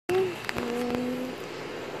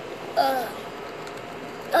Uh,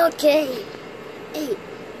 okay. Hey,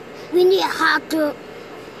 we need how to.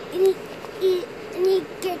 We need to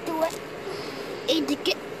get to it. And to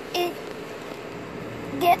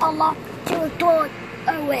get a lock to the door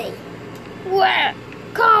away. Well,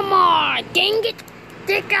 come on, dang it.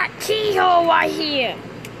 They got keyhole right here.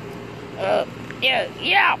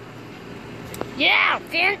 Yeah,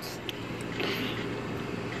 Vince.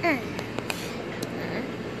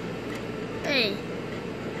 Hey,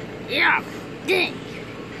 yeah, dang.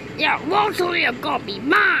 Yeah, Rosalie gonna be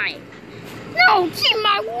mine. No, she's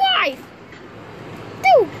my wife.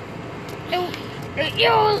 Dude,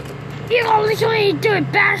 you literally do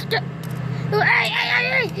it, bastard.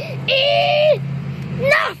 Hey,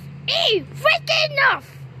 enough! Freaking enough!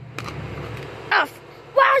 What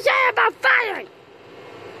was that about firing?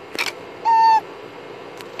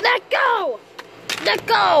 Let go! Let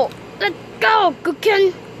go,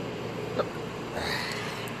 Gookin!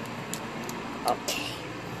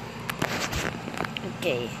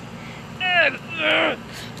 Okay.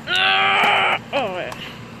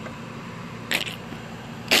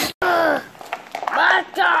 My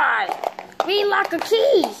God! We lock the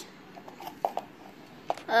keys!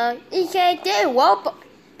 He said they won't, but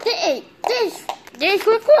this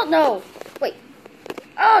record, no. Wait.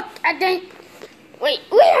 Oh, I think, wait,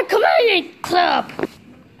 we're a community club.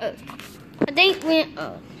 I think we're,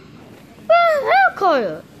 I'll call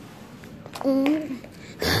you.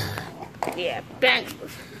 Yeah, thanks.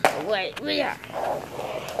 Wait, we are.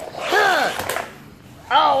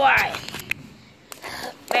 Alright.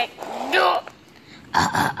 Back door.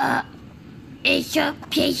 It's a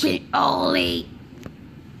patient only.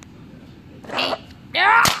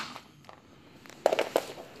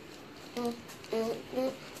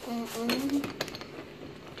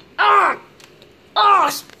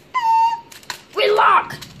 We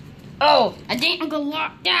lock. Oh, I think I'm gonna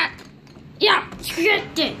lock that. Yeah,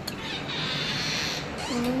 shut it.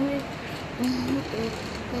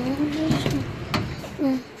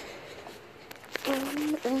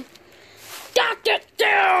 Dr.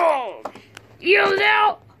 Doom! You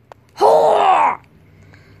little whore!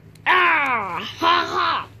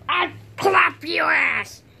 I clap your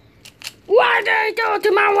ass! What did you do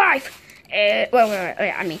to my wife? Wait, what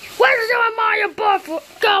is doing my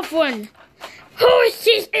girlfriend? Who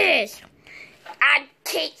she is? I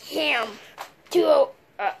take him to,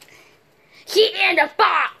 she in the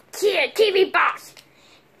box, she a TV box.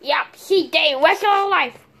 Yep, she dated rest of her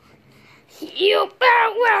life. You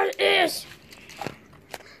better well is.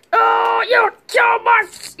 Oh, you so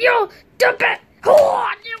much, you stupid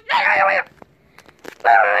whore!